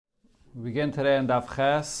We begin today in Daf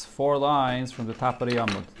Ches, 4 lines from the top of the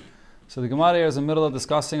Yomud. So the Gemara here is in the middle of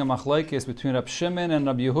discussing a machlokes between Rab Shimon and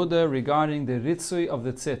Rab Yehuda regarding the ritzui of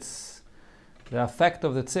the tzitz. The effect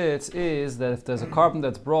of the tzitz is that if there's a carbon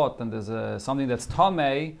that's brought and there's something that's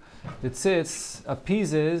tamei, the tzitz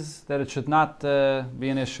appeases that it should not be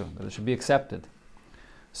an issue, that it should be accepted.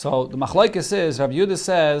 So the machlokes is, Rab Yehuda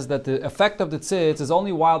says that the effect of the tzitz is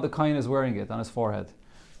only while the kohen is wearing it on his forehead.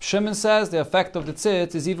 Shimon says the effect of the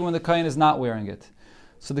tzitz is even when the kohen is not wearing it.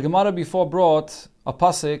 So the Gemara before brought a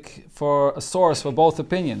pasuk for a source for both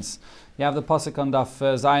opinions. You have the pasuk on Daf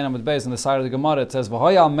Zayin Amud Beis on the side of the Gemara. It says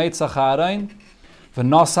V'hoyal meitzach ha'arein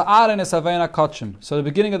v'nasa arein es havein ha'kotshim. So the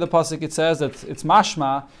beginning of the pasuk it says that it's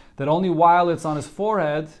mashma that only while it's on his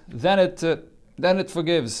forehead then it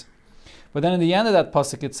forgives. But then in the end of that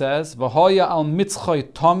pasuk it says V'hoya al mitzchay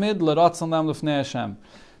tamid l'ratzon lam l'fnei Hashem.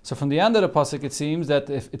 So from the end of the pasuk, it seems that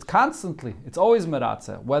if it's constantly, it's always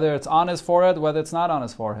meratzeh, whether it's on his forehead, whether it's not on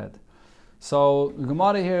his forehead. So the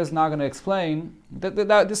Gemara here is now going to explain that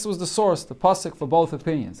this was the source, the pasuk for both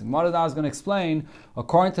opinions. The Gemara now is going to explain,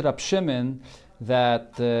 according to Rab Shimon,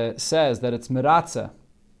 that says that it's meratzeh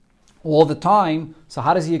all the time. So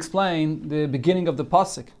how does he explain the beginning of the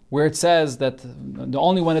pasuk, where it says that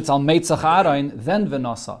only when it's al meitzach arein, then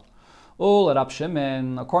v'nasa? Rab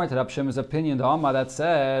Shimon, according to Rab Shimon's opinion, the Yoma that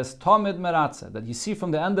says Tamid Meratzeh, that you see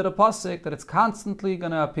from the end of the pasuk that it's constantly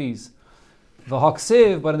going to appease. The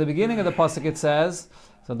Haksiv, but in the beginning of the pasuk it says,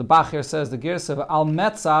 so the Bach here says the Girsa Al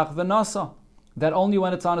Metzach V'Nasa, that only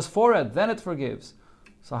when it's on his forehead then it forgives.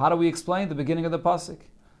 So how do we explain the beginning of the pasuk?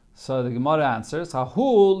 So the Gemara answers,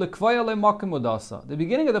 Hahu L'Kvaya Le'Makim Udasa. The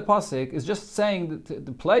beginning of the pasuk is just saying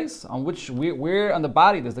the place on which where on the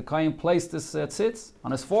body does the kohen place this tzitz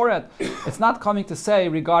on his forehead. It's not coming to say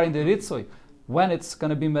regarding the ritzui when it's going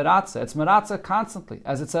to be meratzeh. It's meratzeh constantly,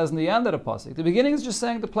 as it says in the end of the pasuk. The beginning is just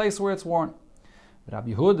saying the place where it's worn.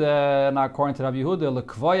 Rabbi Yehuda, now according to Rabbi Yehuda,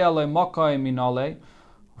 L'Kvaya Le'Makim Minale.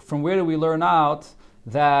 From where do we learn out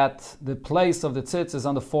that the place of the tzitz is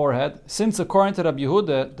on the forehead? Since according to Rabbi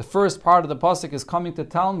Yehuda, the first part of the pasuk is coming to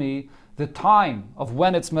tell me the time of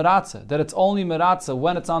when it's meratzeh, that it's only meratzeh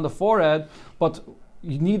when it's on the forehead, but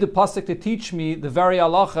you need the pasuk to teach me the very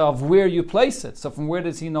halacha of where you place it. So from where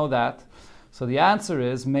does he know that? So the answer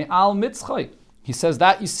is me'al mitzchay. He says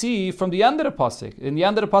that you see from the end of the pasuk. In the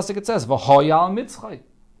end of the pasuk it says v'hoyal mitzchay,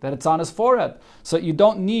 that it's on his forehead. So you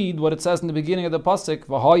don't need what it says in the beginning of the pasuk,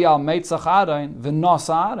 v'hoyal meitzach arein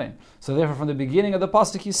v'nasa arein. So therefore from the beginning of the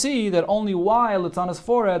pasuk you see that only while it's on his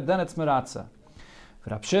forehead, then it's meratzeh.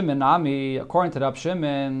 Rab Shimon, according to Rab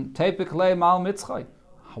Shimon, teipik le mal mitzchay.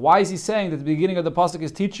 Why is he saying that the beginning of the pasuk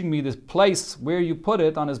is teaching me this place where you put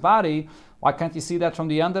it on his body? Why can't you see that from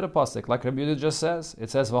the end of the pasuk? Like Rabbi Yehuda just says. It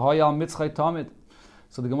says, v'hoyal mitzchay tamid.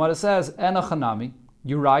 So the Gemara says, enochanami.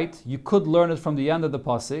 You're right, you could learn it from the end of the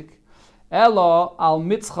pasuk. Elo al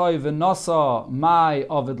mitzchay v'nasa mai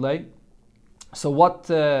avidlei. So what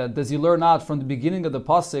does he learn out from the beginning of the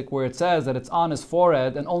pasuk where it says that it's on his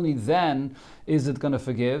forehead and only then is it going to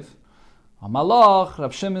forgive? Amalach,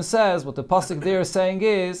 Rab Shimon says, what the pasuk there is saying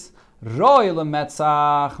is, roi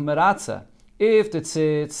lemetzach meratzeh. If the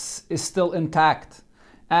tzitz is still intact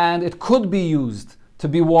and it could be used to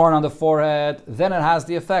be worn on the forehead, then it has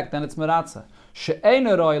the effect, then it's meratzeh. She'ein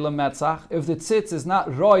roi lemetzach, if the tzitz is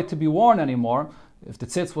not roi to be worn anymore, if the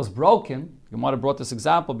tzitz was broken, you might have brought this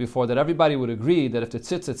example before, that everybody would agree that if the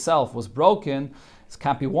tzitz itself was broken, it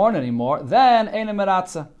can't be worn anymore, then ein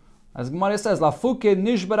meratzeh. As Gemara says, lafuke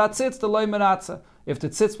nishbarat tzitz deloi meratzeh. If the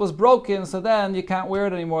tzitz was broken, so then you can't wear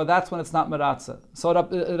it anymore. That's when it's not meratzeh. So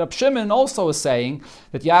Rab Shimon also is saying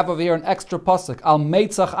that you have over here an extra pasuk, al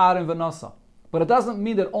meitzach arein v'nasa. But it doesn't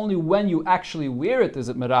mean that only when you actually wear it is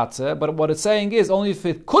it meratzeh, but what it's saying is only if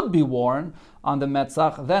it could be worn on the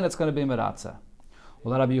metzach, then it's going to be meratzeh.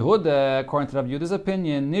 Well, Rabbi Yehuda, according to Rabbi Yehuda's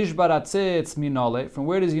opinion, nishbarat tzitz minole. From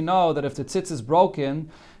where does he know that if the tzitz is broken,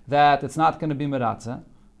 that it's not going to be meratzeh?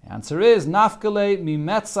 The answer is nafkele mi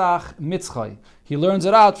metzach mitzchay. He learns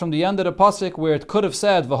it out from the end of the pasuk where it could have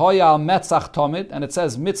said v'hoyal metzach tomid, and it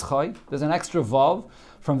says mitzchay. There's an extra vav.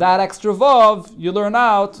 From that extra vav, you learn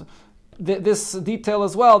out this detail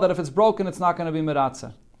as well, that if it's broken, it's not going to be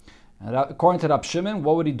meratzeh. And according to Rab Shimon,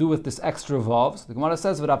 what would he do with this extra vav? The Gemara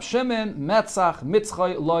says, Rab Shimon, metzach,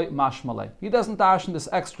 mitzchay, loy, mashmalei. He doesn't dash in this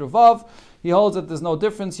extra vav. He holds that there's no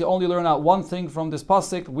difference. You only learn out one thing from this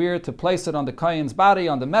pasuk, where to place it on the kohen's body,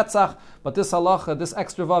 on the metzach. But this halacha, this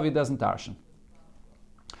extra vav, he doesn't dash in.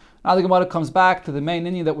 Now the Gemara comes back to the main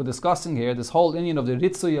inyan that we're discussing here. This whole inyan of the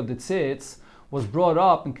ritzui of the tzitz was brought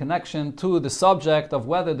up in connection to the subject of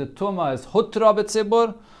whether the tumah is hutra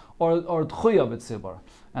b'tzibur or Tchuya b'tzibur.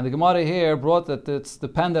 And the Gemara here brought that it's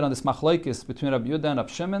dependent on this machlokes between Rabbi Yehuda and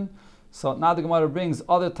Rabbi Shimon. So now the Gemara brings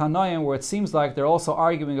other Tanoim where it seems like they're also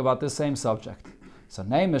arguing about this same subject. So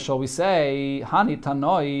name shall we say, Hani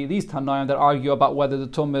Tanoi, these Tanoim that argue about whether the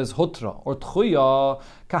Tumah is Hutra or Tchuya,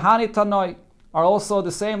 Kahani Tanoi, are also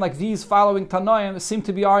the same like these following Tanoim seem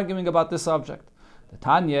to be arguing about this subject. The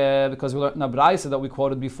Tanya, because we learned in a Braisa that we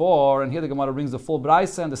quoted before, and here the Gemara brings the full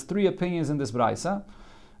Braisa, and there's 3 opinions in this Braisa,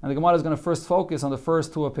 and the Gemara is going to first focus on the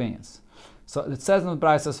first 2 opinions. So it says in the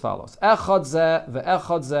Braisa as follows: Echad zeh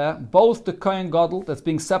ve'echad zeh, both the Kohen Gadol that's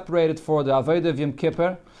being separated for the Avodah of Yom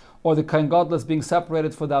Kippur, or the Kohen Gadol that's being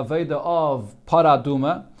separated for the Avodah of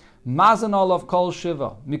Paraduma, Mazan olav kol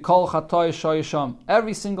shiva, mikol chatoy shoyisham.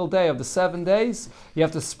 Every single day of the 7 days, you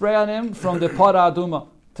have to spray on him from the Paraduma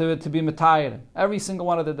to be metayir. Every single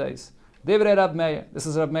one of the days. Divrei Rab Meir. This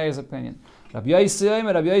is Rab Meir's opinion. Rabbi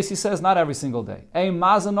Yosi says not every single day. Ein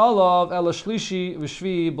mazan olav el shlishi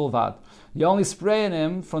v'shvi bulvad. You only spray on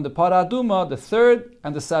him from the Paraduma the 3rd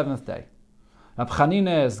and the 7th day. Rab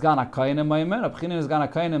Chanina Zgan HaKayanim Maimer. Rab Chanina Zgan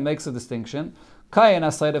HaKayanim makes a distinction. Kayan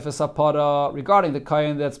asayda for sapara, regarding the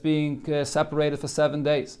kayan that's being separated for 7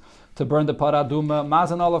 days to burn the Paraduma,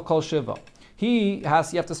 mazan olav kol shiva. You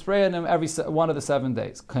have to spray on him every one of the 7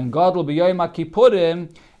 days. Kohen Gadol b'Yoma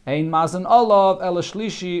Kippurim ein mazan olav el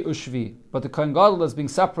shlishi ushvi. But the Kohen Gadol that's being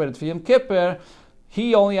separated for Yom Kippur,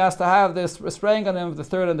 he only has to have this spraying on him the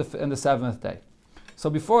 3rd and the 7th day. So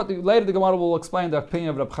later the Gemara will explain the opinion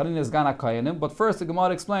of Rab Chanina Zgan HaKayanim, but first the Gemara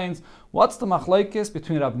explains what's the machlokes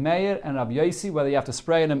between Rab Meir and Rab Yosi, whether you have to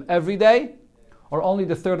spray on him every day or only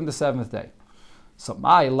the 3rd and the 7th day. So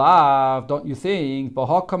my love, don't you think?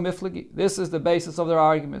 This is the basis of their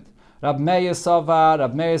argument. Rab Meir Savar,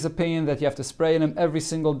 Rab Meir's opinion that you have to spray on him every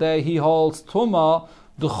single day. He holds Tumah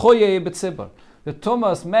d'choye b'tzibur. The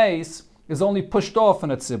Tumah's mace is only pushed off in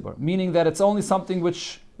a tzibur, meaning that it's only something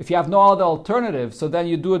which, if you have no other alternative, so then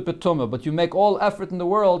you do it b'tumah, but you make all effort in the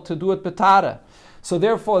world to do it b'tara. So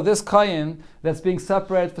therefore, this kayin that's being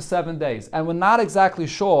separated for 7 days, and we're not exactly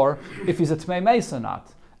sure if he's a tmei meis or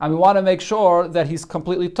not, and we want to make sure that he's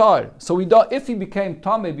completely tar. So if he became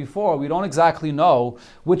tamei before, we don't exactly know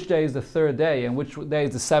which day is the 3rd day and which day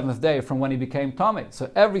is the 7th day from when he became tamei. So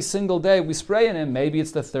every single day we spray in him, maybe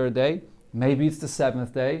it's the 3rd day, maybe it's the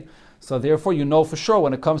 7th day. So therefore, you know for sure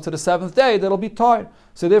when it comes to the 7th day that'll be tar.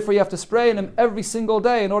 So therefore, you have to spray in him every single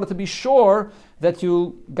day in order to be sure that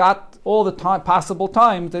you got all the possible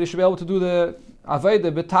times that you should be able to do the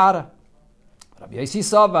Aveda B'tara. Rabbi Yosi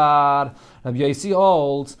Savar, Rabbi Yosi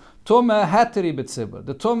holds, Tumeh Heteri B'tzibur.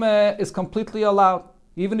 The Tumeh is completely allowed.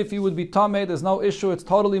 Even if you would be Tameh, there's no issue, it's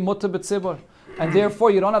totally Mutter B'tzibur. And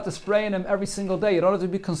therefore, you don't have to spray in him every single day. You don't have to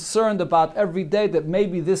be concerned about every day that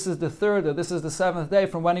maybe this is the 3rd or this is the 7th day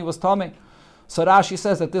from when he was Tameh. So Rashi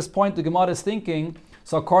says at this point the Gemara is thinking,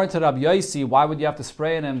 so according to Rabbi Yosi, why would you have to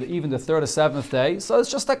spray in him even the 3rd or 7th day? So it's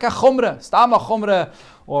just like a chumrah, stam a chumrah,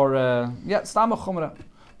 or stam a chumrah.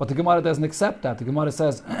 But the Gemara doesn't accept that. The Gemara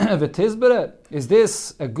says, v'tizberet, is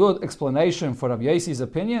this a good explanation for Rabbi Yosi's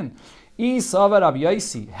opinion? If Rabbi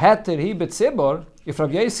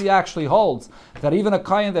Yosi actually holds that even a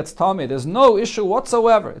kayin that's tamid, there's no issue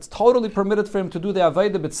whatsoever, it's totally permitted for him to do the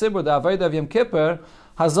Aveda B'tzibur, the Aveda of Yom Kippur,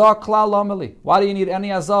 Hazar Klal Ameli. Why do you need any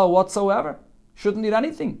Hazar whatsoever? Shouldn't need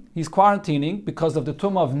anything. He's quarantining because of the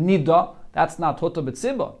tumah of Nida. That's not Huta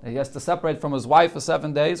B'tzibur. He has to separate from his wife for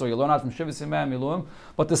 7 days, or you learn out from Shivas Yimei Miluim.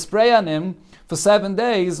 But to spray on him for 7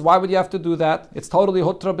 days, why would you have to do that? It's totally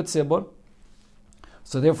Hutra B'tzibur.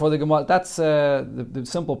 So therefore, the Gemara, that's the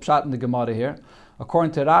simple pshat in the Gemara here.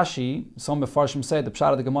 According to Rashi, some Mefarshim say the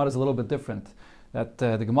pshat of the Gemara is a little bit different. That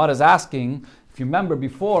the Gemara is asking, if you remember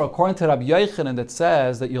before, according to Rabbi Yochanan, that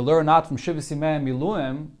says that you learn out from Shivas Yimei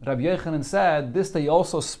Miluim, Rabbi Yochanan said this that you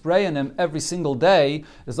also spray in him every single day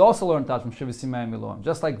is also learned out from Shivas Yimei Miluim.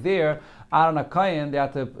 Just like there, Aaron HaKayin, they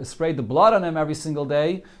have to spray the blood on him every single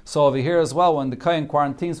day. So over here as well, when the Kayin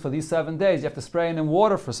quarantines for these 7 days, you have to spray in him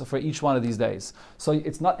water for each one of these days. So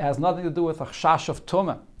it has nothing to do with a chash of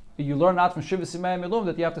tumah. You learn out from Shivas Yimei Miluim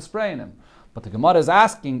that you have to spray in him. But the Gemara is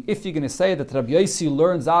asking, if you're going to say that Rabbi Yosi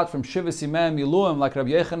learns out from Shivas Yimei Miluim like Rabbi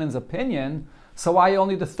Yechanan's opinion, so why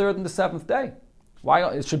only the 3rd and the 7th day? Why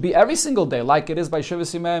it should be every single day like it is by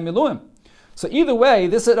Shivas Yimei Miluim? So either way,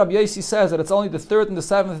 this Rabbi Yosi says that it's only the 3rd and the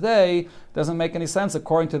 7th day doesn't make any sense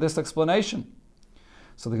according to this explanation.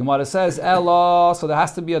 So the Gemara says, Elo, so there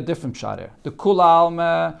has to be a different pshat here. The Kula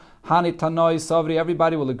Alme, Hani Tanoi, Savri,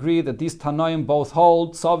 everybody will agree that these Tanoim both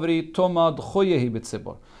hold, Savri, Tuma, D'chuyehi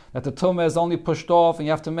B'tzibur. That the tumah is only pushed off and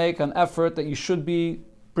you have to make an effort that you should be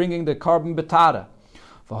bringing the carbon betara.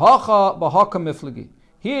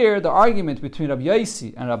 Here, the argument between Rabbi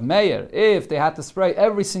Yosi and Rabbi Meir, if they had to spray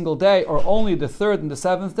every single day or only the third and the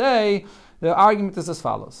seventh day, the argument is as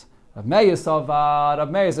follows. Rabbi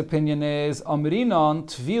Meir's opinion is Amrinon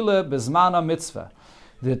Tvila Bezmana Mitzvah.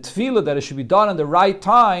 The Tvila, that it should be done in the right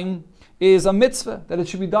time, is a mitzvah, that it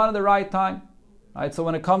should be done in the right time. Right? So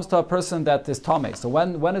when it comes to a person that is Tomei, so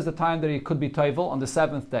when is the time that he could be Toivel? On the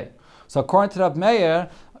seventh day. So according to Rabbi Meir,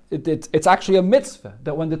 it's actually a mitzvah,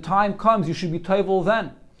 that when the time comes, you should be Toivel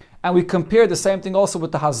then. And we compare the same thing also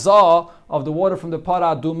with the hazah of the water from the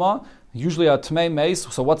Para Aduma, usually a Tmei Meis.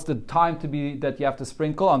 So what's the time to be that you have to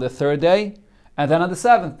sprinkle? On the third day, and then on the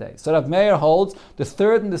seventh day. So Rav Meir holds the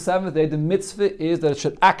third and the seventh day, the mitzvah is that it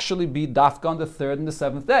should actually be dafka on the third and the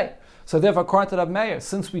seventh day. So therefore, according to Rav Meir,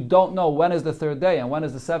 since we don't know when is the third day and when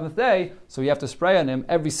is the seventh day, so you have to spray on him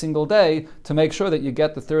every single day to make sure that you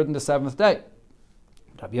get the third and the seventh day.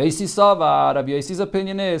 Rabbi Yosi's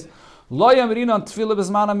opinion is Lo yamrinon tefillah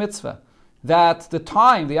b'zman mitzvah, that the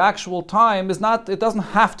time, the actual time, is not. It doesn't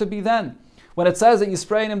have to be then. When it says that you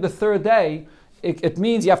spray on him the third day, it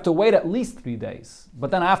means you have to wait at least 3 days. But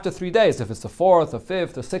then after 3 days, if it's the fourth or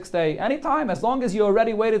fifth or sixth day, anytime, as long as you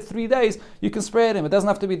already waited 3 days, you can spray at him. It doesn't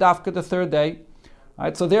have to be dafka the third day.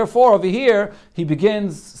 Right? So therefore, over here, he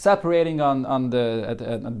begins separating at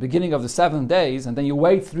the beginning of the 7 days, and then you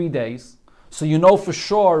wait 3 days. So you know for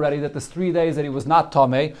sure already that there's 3 days that he was not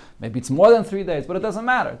Tomei. Maybe it's more than 3 days, but it doesn't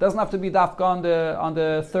matter. It doesn't have to be dafka on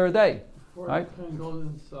the third day. Before right? he goes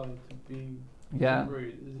inside to be Yeah.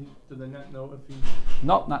 married, do they not know if he...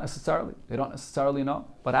 No, not necessarily. They don't necessarily know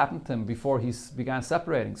what happened to him before he began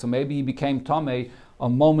separating. So maybe he became Tomei a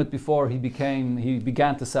moment before he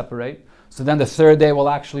began to separate. So then the third day will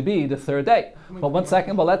actually be the third day. But one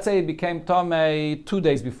second, let's say he became Tomei 2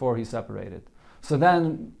 days before he separated. So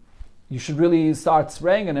then you should really start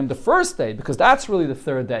spraying on him the first day, because that's really the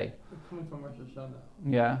third day. Coming from Rosh Hashanah.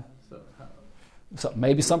 Yeah. So So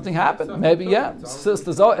maybe something happened. Maybe, yeah.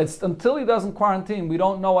 It's until he doesn't quarantine, we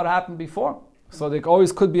don't know what happened before. So there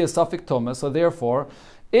always could be a suffix tumah. So therefore,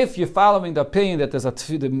 if you're following the opinion that there's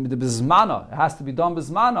the bizmana, it has to be done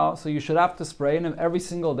bizmana, so you should have to spray in him every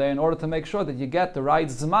single day in order to make sure that you get the right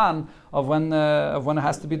zman of when it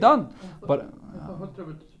has to be done. But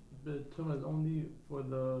the tumah is only for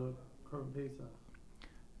the Korban Pesach.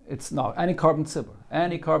 it's no any carbon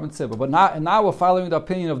tzibur. But now we're following the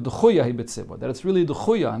opinion of the chuya hibit tzibur, that it's really the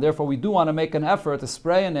chuya, and therefore we do want to make an effort to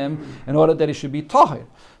spray in him in order that he should be tahir.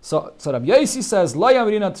 So Rabbi Yosi says lo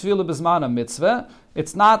yamrina tefillah b'zmana mitzvah.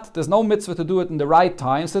 It's not. There's no mitzvah to do it in the right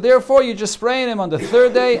time. So therefore you just spray in him on the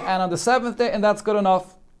third day and on the seventh day, and that's good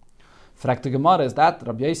enough. Frak the Gemara, is that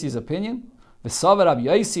Rabbi Yosi's opinion? V'savar Rabbi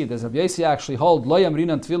Yosi, does Rabbi Yosi actually hold lo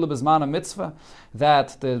yamrina tefillah b'zmana mitzvah,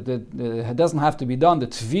 that it doesn't have to be done, the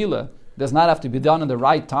tefillah does not have to be done in the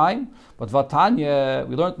right time, but Vatanya,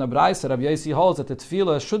 we learned in the Braisa, Rabbi Yosi holds that the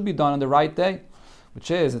tefillah should be done on the right day,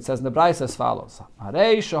 which is, it says in the Braisa as follows: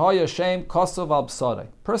 Harei shehoya Hashem kosov al b'sorei,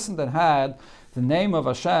 person that had the name of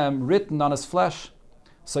Hashem written on his flesh,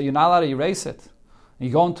 so you're not allowed to erase it. You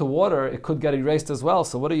go into water, it could get erased as well.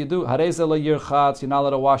 So what do? You're not allowed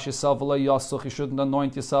to wash yourself. You shouldn't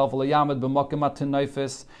anoint yourself. You're not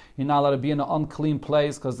allowed to be in an unclean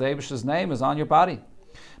place because the Eibish's name is on your body.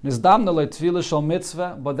 But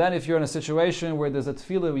then if you're in a situation where there's a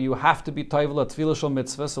tefillah where you have to be toivel a tefillah shel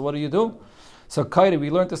mitzvah, so what do? So kaida, we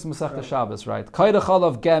learned this in Masechta Shabbos, right? Kaida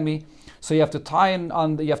chalav gemi. So you have to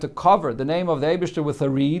you have to cover the name of the Eibishter with a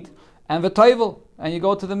reed and the toivel, and you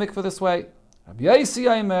go to the mikveh this way. Rabbi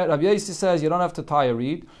Yosi says you don't have to tie a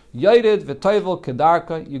reed. Yated v'toivel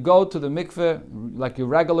kedarka. You go to the mikveh like you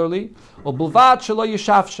regularly.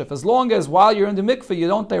 As long as while you're in the mikveh you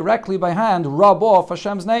don't directly by hand rub off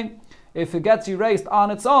Hashem's name. If it gets erased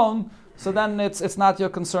on its own, so then it's not your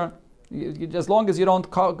concern. As long as you don't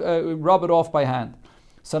rub it off by hand.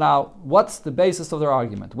 So now, what's the basis of their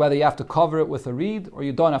argument? Whether you have to cover it with a reed or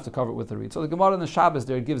you don't have to cover it with a reed. So the Gemara in the Shabbos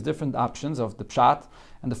there gives different options of the pshat,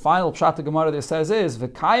 and the final pshat the Gemara there says is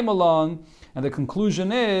v'kaim along, and the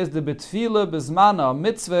conclusion is the betfila bizmana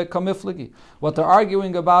mitzvah kamifligi. What they're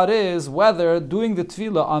arguing about is whether doing the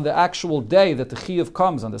tefillah on the actual day that the chiyuv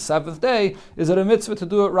comes on the seventh day, is it a mitzvah to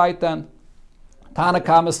do it right then?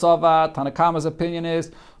 Tanakama's opinion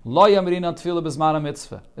is lo yamrina tefillah b'zmana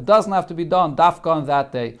mitzvah. It doesn't have to be done dafka on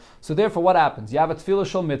that day. So therefore, what happens? You have a tefillah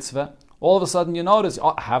shel mitzvah. All of a sudden, you notice,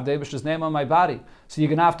 I have the Eibishter's name on my body. So you're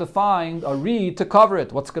going to have to find a reed to cover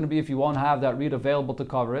it. What's going to be if you won't have that reed available to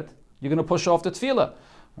cover it? You're going to push off the tefillah,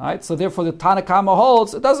 right? So therefore, the Tanakama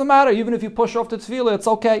holds it doesn't matter. Even if you push off the tefillah, it's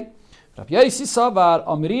okay. Rabbi Yosi Savar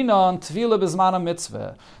Amrinon Tvila Bizmana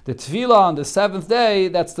Mitzvah. The Tvila on the seventh day,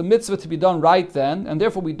 that's the mitzvah to be done right then, and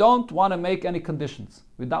therefore we don't want to make any conditions.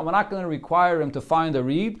 We're not going to require him to find a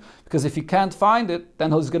reed, because if he can't find it,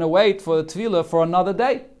 then he's going to wait for the Tvila for another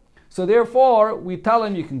day. So therefore, we tell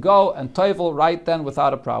him you can go and toivel right then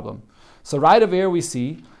without a problem. So right over here we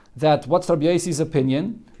see that what's Rabbi Yosi's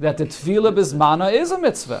opinion? That the Tvila Bizmana is a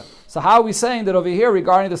mitzvah. So how are we saying that over here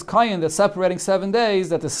regarding this kayin that's separating 7 days,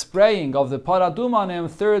 that the spraying of the paraduma on him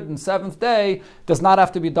third and seventh day does not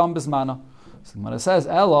have to be done Bizmana? So when it says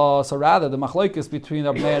Elo, so rather the machlokes between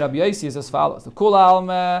Rabbi Meir and Rabbi Yosi is as follows: the Kul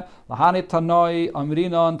Alme Lahani Tanoi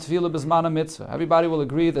Amrinon Tvila Bizmana Mitzvah. Everybody will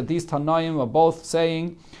agree that these Tanoim are both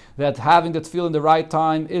saying that having the tefillah in the right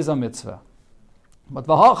time is a mitzvah. But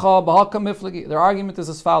their argument is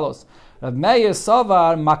as follows: Rav Meir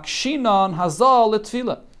Savar Makshinon Hazal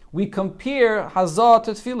Tefillah. We compare Hazal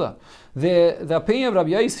to Tefillah. The opinion of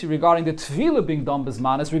Rabbi Yosi regarding the Tefillah being done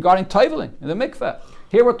Bizman is regarding toiveling in the mikveh.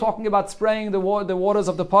 Here we're talking about spraying the waters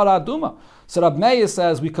of the Para Aduma. So Rav Meir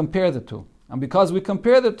says we compare the two. And because we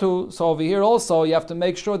compare the two, so over here also you have to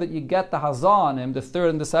make sure that you get the Hazah on him the third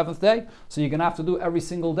and the seventh day. So you're going to have to do every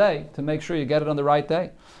single day to make sure you get it on the right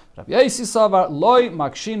day. Rabbi Yosi Savar loy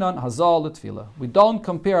makshinon hazal l'tefillah. We don't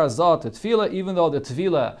compare hazah to tefillah, even though the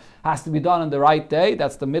tefillah has to be done on the right day.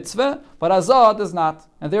 That's the mitzvah, but hazah does not,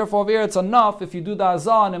 and therefore here it's enough if you do the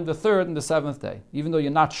hazah on him the third and the seventh day, even though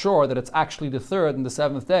you're not sure that it's actually the third and the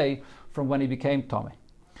seventh day from when he became Tomei.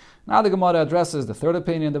 Now the Gemara addresses the third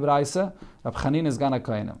opinion, the Braisa, Rab Chanina is Gana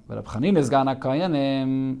Kayanim. But Rab Chanina is Gana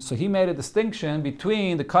Kayanim, so he made a distinction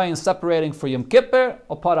between the Kayan separating for Yom Kippur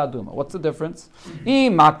or Paraduma. What's the difference?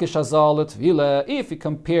 If he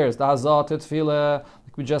compares the Hazal to Tefillah,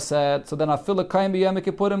 like we just said, so then Afila Kayan b'Yom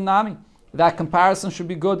Kippurim Nami. That comparison should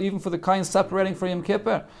be good even for the Kayan separating for Yom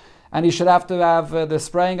Kippur. And he should have to have the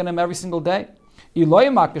spraying on him every single day.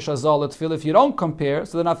 If you don't compare,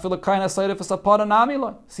 so then I feel a kain aside if it's a para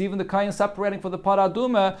namila. So even the kain separating for the para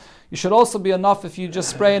aduma, you should also be enough if you just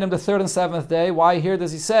spray in him the third and seventh day. Why here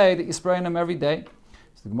does he say that you spray in him every day?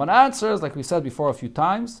 So the Gemara answers, like we said before a few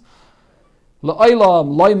times,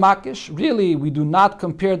 really we do not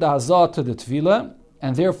compare the hazah to the tefillah,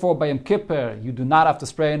 and therefore by Yom Kippur you do not have to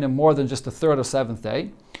spray in him more than just the third or seventh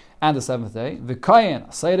day. And the seventh day, regarding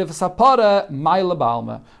Para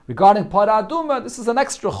Aduma, this is an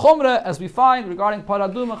extra chumrah, as we find regarding Para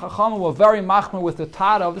Aduma. Chachamim were very machmer with the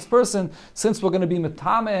tara of this person, since we're going to be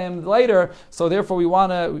metameh him later. So therefore, we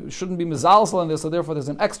shouldn't be mezalzel in this. So therefore, there's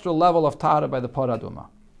an extra level of tara by the Para Aduma.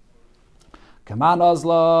 Kaman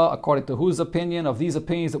Azla, according to whose opinion of these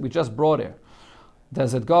opinions that we just brought here,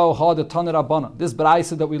 does it go ha the Tanir Rabbana? This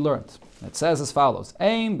brayso that we learned, it says as follows: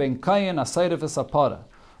 Ein ben kayin asayre v'sapara.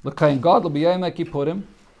 There's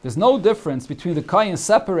no difference between the kayin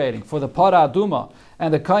separating for the para aduma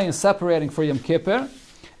and the kayin separating for Yom Kippur.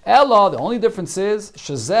 Ella, the only difference is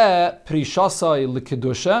shezeh prishasai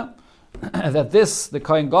l'kedusha, that this, the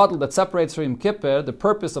kayin gadol that separates for Yom Kippur, the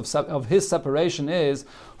purpose of his separation is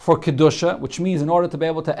for kedusha, which means in order to be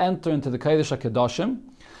able to enter into the kodesh hakedoshim,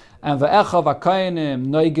 and ve'echav hakayinim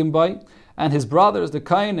noigim bay, and his brothers, the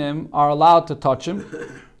kayinim, are allowed to touch him.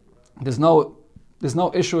 There's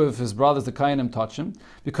no issue if his brothers, the Kainim, touch him,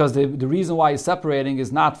 because the reason why he's separating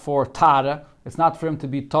is not for Tara, it's not for him to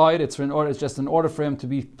be tied, it's just in order for him to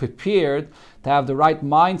be prepared, to have the right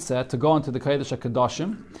mindset to go into the Kodesh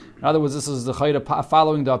HaKadoshim. In other words, this is the Chayra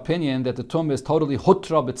following the opinion that the Tum is totally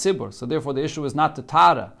Hutra B'tzibur, so therefore the issue is not the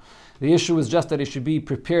Tara. The issue is just that he should be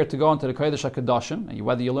prepared to go into the Kodesh HaKadoshim, and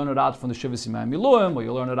whether you learn it out from the Shivas Yimei Miluim, or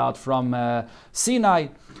you learn it out from Sinai,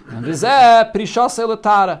 and Vizeh Prishasei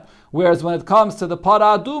L'Tara. Whereas when it comes to the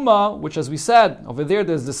Para Aduma, which as we said, over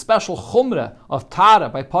there's the special chumrah of Tara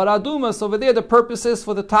by Para Aduma, so over there the purpose is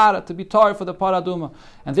for the Tara, to be Tar for the Para Aduma.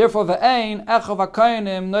 And therefore, Ve'ein, Echav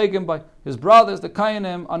HaKayanim, Noigim by his brothers, the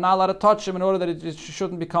Kayanim, are not allowed to touch him in order that it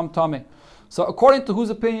shouldn't become Tameh. So according to whose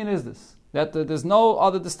opinion is this? That there's no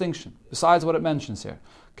other distinction besides what it mentions here.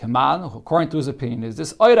 Kaman, according to whose opinion is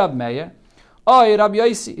this? Oy Rab Meir, Oy Rab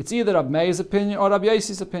Yosi. It's either Rab Meir's opinion or Rab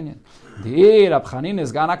Yosi's opinion. The Rab Chanina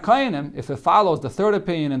is Gana Kayanim. If it follows the third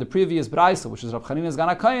opinion in the previous brayso, which is Rab Chanina is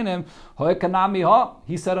Gana Kayanim, Hoy Kanami Ha.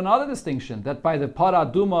 He said another distinction, that by the Para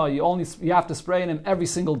Duma you have to spray in him every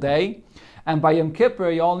single day, and by Yom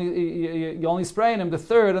Kippur you only spray in him the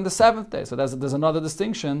third and the seventh day. So there's another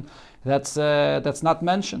distinction that's not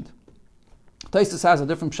mentioned. Taisus has a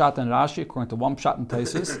different pshat in Rashi, according to one pshat in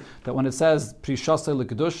Taisus, that when it says Prishasei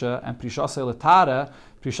l'kedusha and Prishasei l'tara,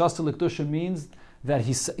 Prishasei l'kedusha means that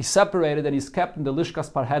he's separated and he's kept in the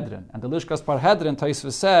Lishkas Parhedrin. And the Lishkas Parhedrin,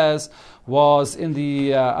 Taisus says, was in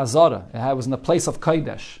the Azara. It was in the place of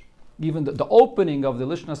Kodesh. even the opening of the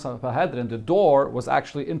Lishnas Sanhedrin, the door was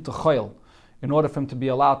actually into Chayil, in order for him to be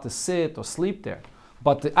allowed to sit or sleep there.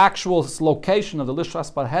 But the actual location of the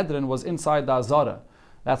Lishnas Sanhedrin was inside the Azara.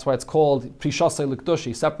 That's why it's called Prishasei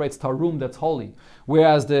Likdushi, separates to a room that's holy.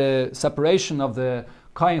 Whereas the separation of the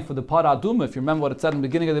Kayin for the Para Aduma, if you remember what it said in the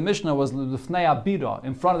beginning of the Mishnah, was L'fnei Abira,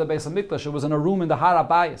 in front of the Beis HaMikdash. It was in a room in the Har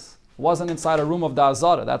HaBayis. It wasn't inside a room of the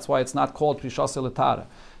Azara. That's why it's not called Prishasei L'Tara.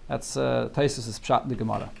 That's Taisus' Pshat in the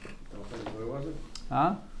Gemara. Where was it?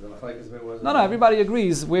 Huh? No, No, everybody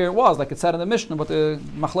agrees where it was, like it said in the Mishnah, but the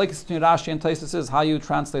machlekes between Rashi and Taisus is how you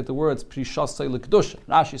translate the words Prishasei L'Kedusha.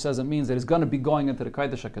 Rashi says it means that he's going to be going into the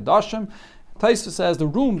Kodesh HaKadoshim. Taisus says the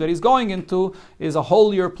room that he's going into is a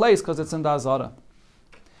holier place because it's in the Azara.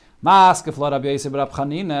 Maskef la Rabbi Yosef Rab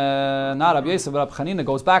Chanina, not Rabbi Yosef Rab Chanina,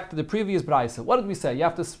 goes back to the previous brayse. What did we say? You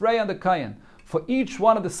have to spray on the kayin for each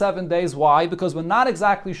one of the 7 days. Why? Because we're not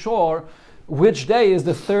exactly sure which day is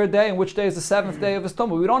the 3rd day and which day is the 7th day of his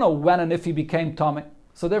tumah. We don't know when and if he became tummy.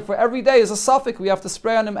 So therefore every day is a suffix. We have to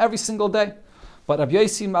spray on him every single day. But Rabbi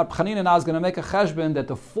Yosef Rab Chanina now is going to make a cheshbon that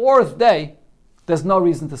the 4th day there's no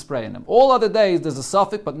reason to spray on him. All other days there's a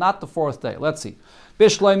suffix, but not the 4th day. Let's see.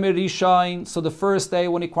 Bishloi Mirishain, so the 1st day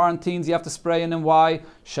when he quarantines, you have to spray on him. Why?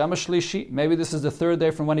 Shema Shlishi, maybe this is the 3rd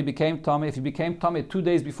day from when he became tummy. If he became tummy 2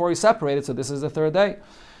 days before he separated, so this is the 3rd day.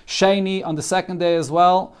 Sheni on the 2nd day as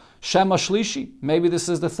well. Shema Shlishi, maybe this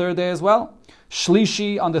is the 3rd day as well.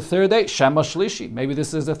 Shlishi on the 3rd day. Shema Shlishi, maybe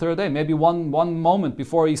this is the 3rd day. Maybe one moment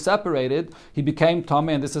before he separated, he became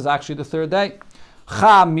tummy, and this is actually the 3rd day.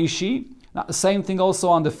 Chamishi, now the same thing also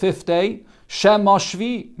on the 5th day. Shema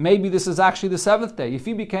Shvi, maybe this is actually the 7th day. If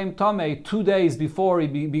he became Tameh 2 days before he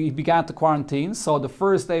began to quarantine, so the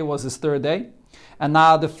 1st day was his 3rd day, and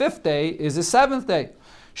now the 5th day is his 7th day.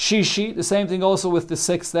 Shishi, the same thing also with the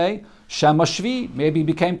 6th day. Shema Shvi, maybe he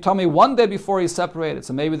became Tameh 1 day before he separated,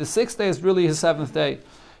 so maybe the 6th day is really his 7th day.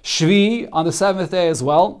 Shvi on the 7th day as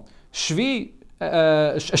well. Shvi,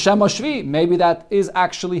 Shema Shvi, maybe that is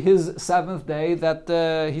actually his 7th day that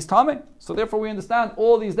he's Tameh. So therefore we understand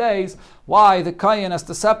all these days why the Kayin has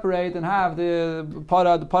to separate and have the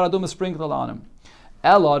Paraduma sprinkled on him.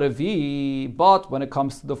 Elarevi, but when it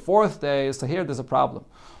comes to the 4th day, so here there's a problem.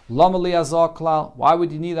 Lamali Azah Klal, why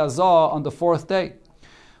would you need Azah on the 4th day?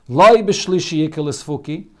 Loi b'shlishi yikelis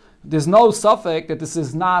fuki. There's no suffix that this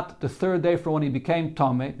is not the 3rd day from when he became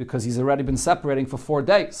Tameh, because he's already been separating for 4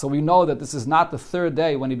 days. So we know that this is not the 3rd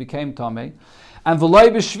day when he became Tameh. And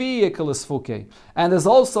there's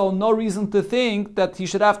also no reason to think that he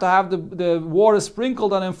should have to have the water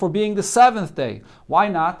sprinkled on him for being the 7th day. Why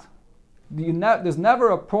not? There's never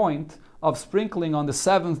a point of sprinkling on the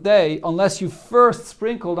 7th day unless you first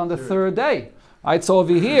sprinkled on the 3rd day. Right? So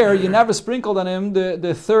over here, you never sprinkled on him the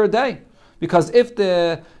 3rd day. Because if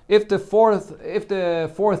the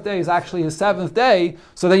 4th day is actually his 7th day,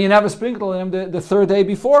 so then you never sprinkled on him the 3rd day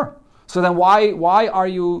before. So then why are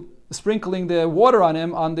you sprinkling the water on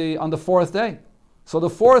him on the 4th day? So the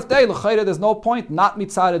 4th day, l'chayre, there's no point, not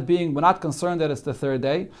mitzad it being, we're not concerned that it's the 3rd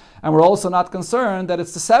day, and we're also not concerned that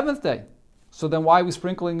it's the 7th day. So then why are we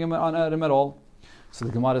sprinkling him on him at all? So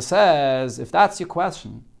the Gemara says, if that's your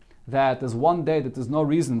question, that there's one day that there's no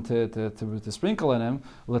reason to sprinkle in him,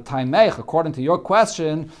 l'taimech, according to your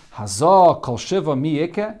question, hazah kol shiva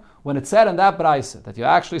miyike, when it said in that brayse that you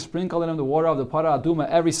actually sprinkle in him the water of the para aduma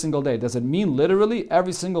every single day, does it mean literally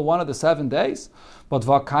every single one of the 7 days? But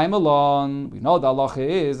vakaimelon, we know the halacha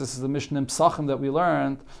is, this is the Mishnah in Psachim that we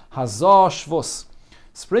learned, hazah shvus.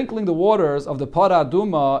 Sprinkling the waters of the para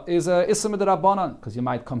aduma is a isam d'Rabbanan, because you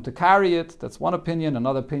might come to carry it. That's one opinion.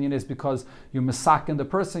 Another opinion is because you're misakin the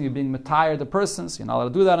person, you're being metired the person, so you're not allowed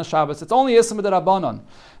to do that on Shabbos. It's only isam d'Rabbanan.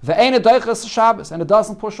 Ve'ein doiches Shabbos, and it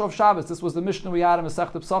doesn't push off Shabbos. This was the Mishnah we had in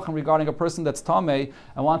Masechet Psachim regarding a person that's tamei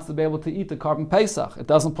and wants to be able to eat the carbon Pesach. It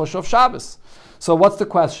doesn't push off Shabbos. So what's the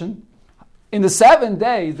question? In the 7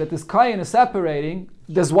 days that this kayin is separating,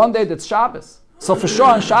 there's one day that's Shabbos. So for sure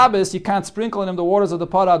on Shabbos, you can't sprinkle in him the waters of the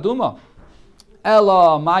para aduma.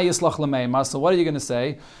 Ella ma'islach l'meimar. So what are you going to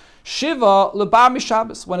say? Shiva lebar mi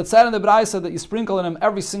Shabbos. When it said in the brayse that you sprinkle in him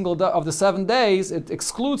every single day of the 7 days, it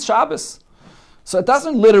excludes Shabbos. So it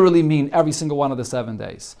doesn't literally mean every single one of the 7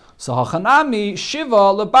 days. So hachanami shiva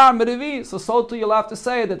lebar merivi. So too you'll have to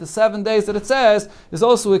say that the 7 days that it says is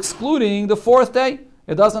also excluding the 4th day.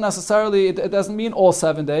 It doesn't necessarily, it doesn't mean all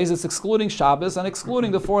 7 days. It's excluding Shabbos and excluding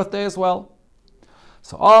the 4th day as well.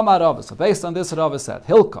 So Amar Rava, so based on this, Rava said,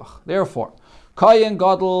 Hilkach, therefore, Kohen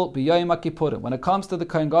Gadol b'Yom Kippurim. When it comes to the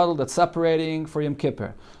Kohen Gadol that's separating for Yom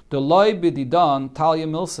Kippur, the loy b'didan talya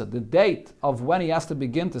milsa. The date of when he has to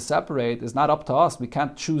begin to separate is not up to us. We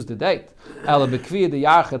can't choose the date. Ela b'kvi the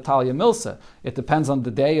yarche talya milsa. It depends on the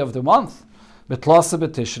day of the month. B'tlasa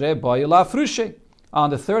b'tishrei b'yila frushe. On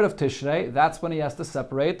the 3rd of Tishrei, that's when he has to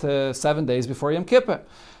separate 7 days before Yom Kippur.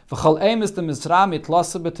 V'chol emes the mizrami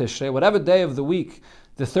tlasa b'tishrei. Whatever day of the week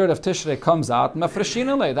the 3rd of Tishrei comes out,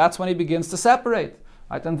 mafreshinale. That's when he begins to separate.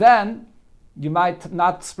 Right? And then you might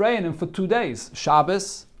not spray in him for 2 days,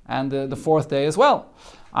 Shabbos and the 4th day as well.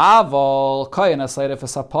 Avol kohen asleire for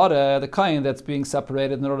the kohen that's being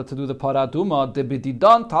separated in order to do the paraduma, the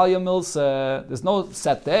bididan talya milsa. There's no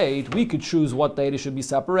set date. We could choose what date it should be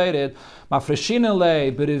separated.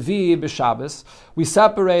 Mafreshinale b'revi b'Shabbos. We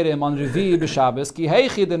separate him on revi b'Shabbos. Ki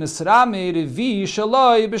heichi the nisrami revi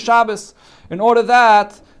shaloi b'Shabbos. In order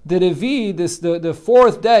that the revi, the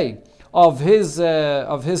 4th day of his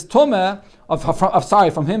tumah,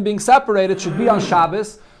 from him being separated, should be on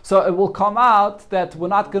Shabbos. So it will come out that we're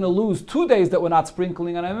not going to lose 2 days that we're not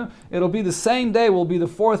sprinkling on him. It'll be the same day, will be the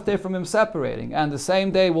 4th day from him separating. And the same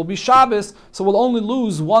day will be Shabbos, so we'll only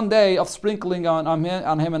lose 1 day of sprinkling on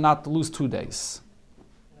him and not lose 2 days.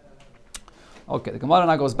 Okay, the Gemara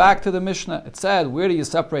now goes back to the Mishnah. It said, where do you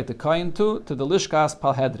separate the kohen to? To the Lishkas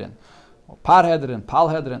Palhedrin. Or Parhedrin,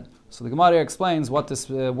 Palhedrin. So the Gemara explains what this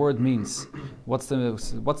word means. What's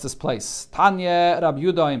this place? Tanya Rab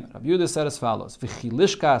Yudaim. Rab Yudah said as follows: V'chi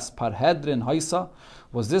Lishkas Parhedrin Haisa.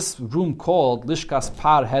 Was this room called Lishkas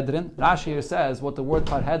Parhedrin? Rashi here says what the word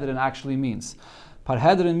Parhedrin actually means.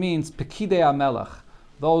 Parhedrin means Pekidei HaMelech,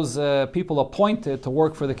 those people appointed to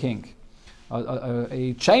work for the king.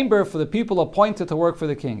 A chamber for the people appointed to work for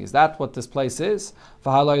the king. Is that what this place is?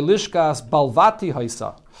 V'haloi Lishkas Balvati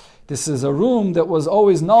Haisa. This is a room that was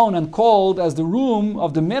always known and called as the room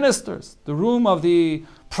of the ministers, the room of the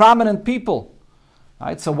prominent people.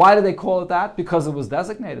 Right? So why did they call it that? Because it was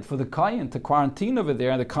designated for the kohen to quarantine over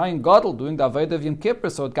there, and the kohen gadol doing the avodah of Yom Kippur,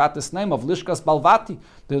 so it got this name of Lishkas Balvati,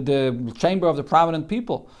 the chamber of the prominent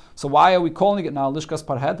people. So why are we calling it now Lishkas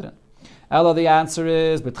Parhedrin? Ella, the answer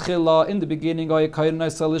is, Betchila, in the beginning,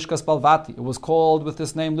 Lishkas Balvati. It was called with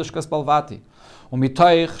this name Lishkas Balvati. But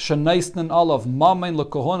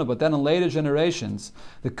then in later generations,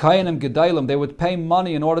 the Kohanim Gedalim, they would pay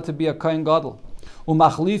money in order to be a Kohen Gadol. And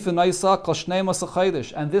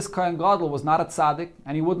this Kohen Gadol was not a tzaddik,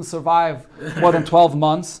 and he wouldn't survive more than 12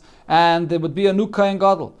 months, and there would be a new Kohen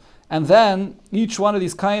Gadol. And then each one of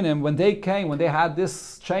these Kohanim, when they had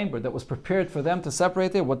this chamber that was prepared for them to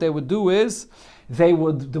separate it, what they would do is they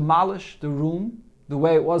would demolish the room the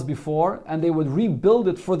way it was before, and they would rebuild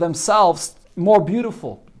it for themselves more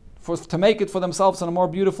beautiful, to make it for themselves in a more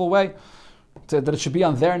beautiful way, that it should be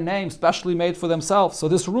on their name, specially made for themselves. So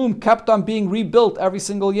this room kept on being rebuilt every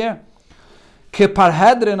single year.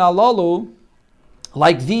 Kiparhedrin alalu,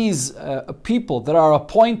 like these people that are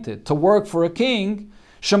appointed to work for a king,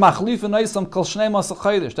 that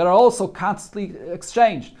are also constantly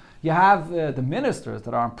exchanged. You have the ministers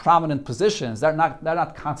that are in prominent positions. They're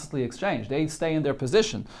not constantly exchanged. They stay in their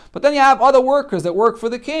position. But then you have other workers that work for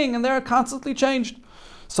the king, and they're constantly changed.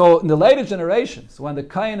 So in the later generations, when the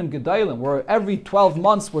Kohanim Gedalim were every 12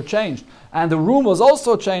 months were changed, and the room was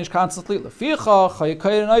also changed constantly, they got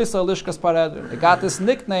this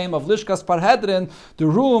nickname of Lishkas Parhedrin, the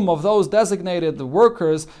room of those designated the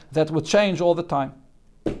workers that would change all the time.